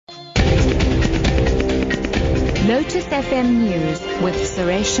Lotus FM News with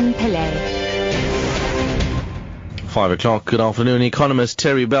Sureshan Pillay. 5 o'clock, good afternoon. Economist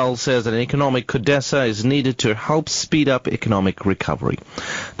Terry Bell says that an economic codessa is needed to help speed up economic recovery.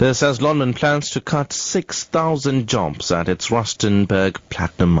 This says Lonmin plans to cut 6,000 jobs at its Rustenburg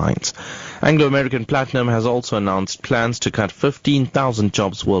platinum mines. Anglo-American Platinum has also announced plans to cut 15,000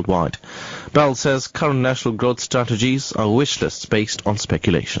 jobs worldwide. Bell says current national growth strategies are wish lists based on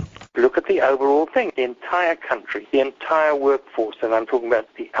speculation. Look at the overall thing, the entire country, the entire workforce, and I'm talking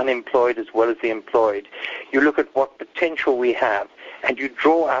about the unemployed as well as the employed. You look at what potential we have, and you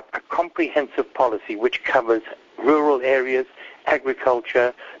draw up a comprehensive policy which covers rural areas,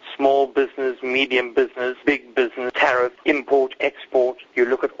 agriculture, small business, medium business, big business, tariff, import, export. You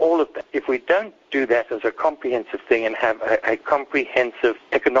look at all of that. If we don't do that as a comprehensive thing and have a comprehensive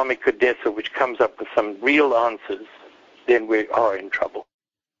economic codessa which comes up with some real answers, then we are in trouble.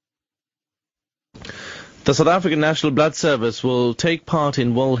 The South African National Blood Service will take part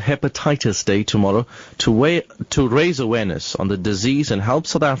in World Hepatitis Day tomorrow to raise awareness on the disease and help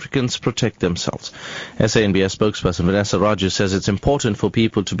South Africans protect themselves. SANBS spokesperson Vanessa Raju says it's important for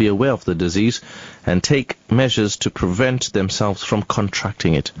people to be aware of the disease and take measures to prevent themselves from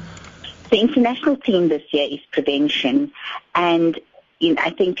contracting it. The international theme this year is prevention, and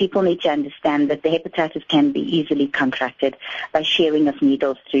I think people need to understand that the hepatitis can be easily contracted by sharing of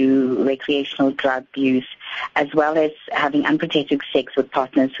needles through recreational drug use, as well as having unprotected sex with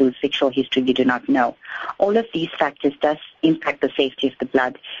partners whose sexual history you do not know. All of these factors does impact the safety of the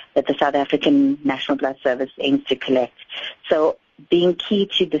blood that the South African National Blood Service aims to collect. So being key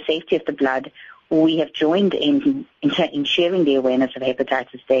to the safety of the blood, we have joined in sharing the awareness of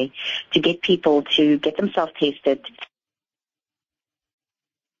Hepatitis Day to get people to get themselves tested.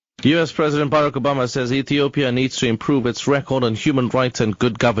 U.S. President Barack Obama says Ethiopia needs to improve its record on human rights and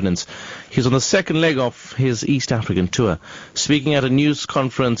good governance. He's on the second leg of his East African tour. Speaking at a news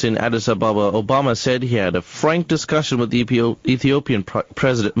conference in Addis Ababa, Obama said he had a frank discussion with the Ethiopian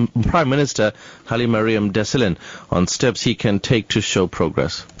Prime Minister Haile Mariam Desalegn on steps he can take to show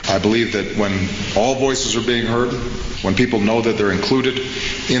progress. I believe that when all voices are being heard, when people know that they're included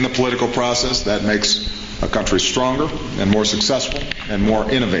in the political process, that makes a country stronger and more successful and more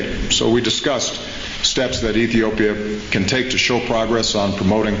innovative. So we discussed steps that Ethiopia can take to show progress on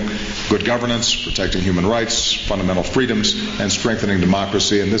promoting good governance, protecting human rights, fundamental freedoms, and strengthening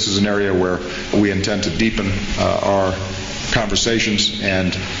democracy. And this is an area where we intend to deepen our conversations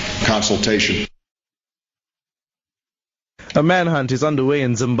and consultation. A manhunt is underway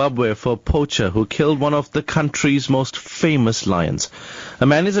in Zimbabwe for a poacher who killed one of the country's most famous lions. A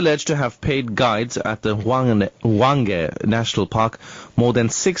man is alleged to have paid guides at the Hwange National Park more than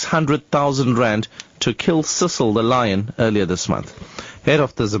 600,000 rand to kill Cecil the lion earlier this month. Head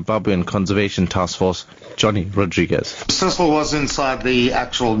of the Zimbabwean Conservation Task Force, Johnny Rodriguez. Cecil was inside the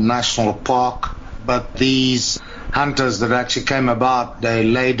actual national park, but these hunters that actually came about, they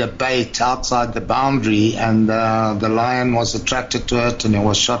laid a bait outside the boundary, and the lion was attracted to it, and it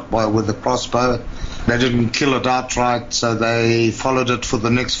was shot with a crossbow. They didn't kill it outright, so they followed it for the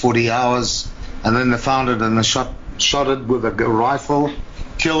next 40 hours, and then they found it and they shot it with a rifle,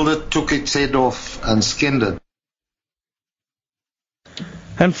 killed it, took its head off, and skinned it.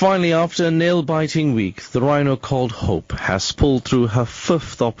 And finally, after a nail-biting week, the rhino called Hope has pulled through her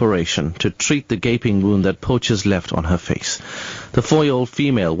 5th operation to treat the gaping wound that poachers left on her face. The 4-year-old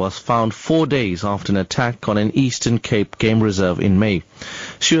female was found 4 days after an attack on an Eastern Cape game reserve in May.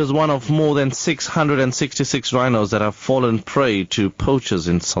 She was one of more than 666 rhinos that have fallen prey to poachers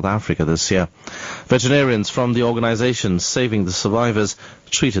in South Africa this year. Veterinarians from the organization Saving the Survivors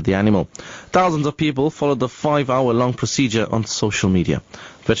treated the animal. Thousands of people followed the 5-hour-long procedure on social media.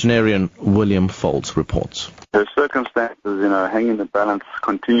 Veterinarian William Folds reports. Her circumstances, hang in the balance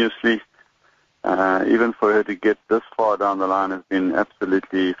continuously. Even for her to get this far down the line has been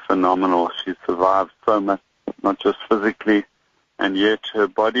absolutely phenomenal. She's survived so much, not just physically, and yet her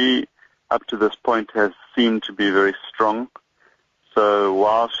body up to this point has seemed to be very strong. So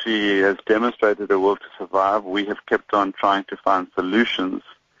while she has demonstrated her will to survive, we have kept on trying to find solutions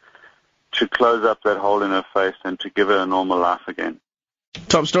to close up that hole in her face and to give her a normal life again.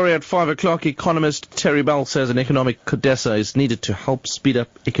 Top story at 5 o'clock. Economist Terry Bell says an economic codessa is needed to help speed up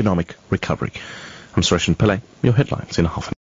economic recovery. I'm Sureshan Pillay. Your headlines in half an hour.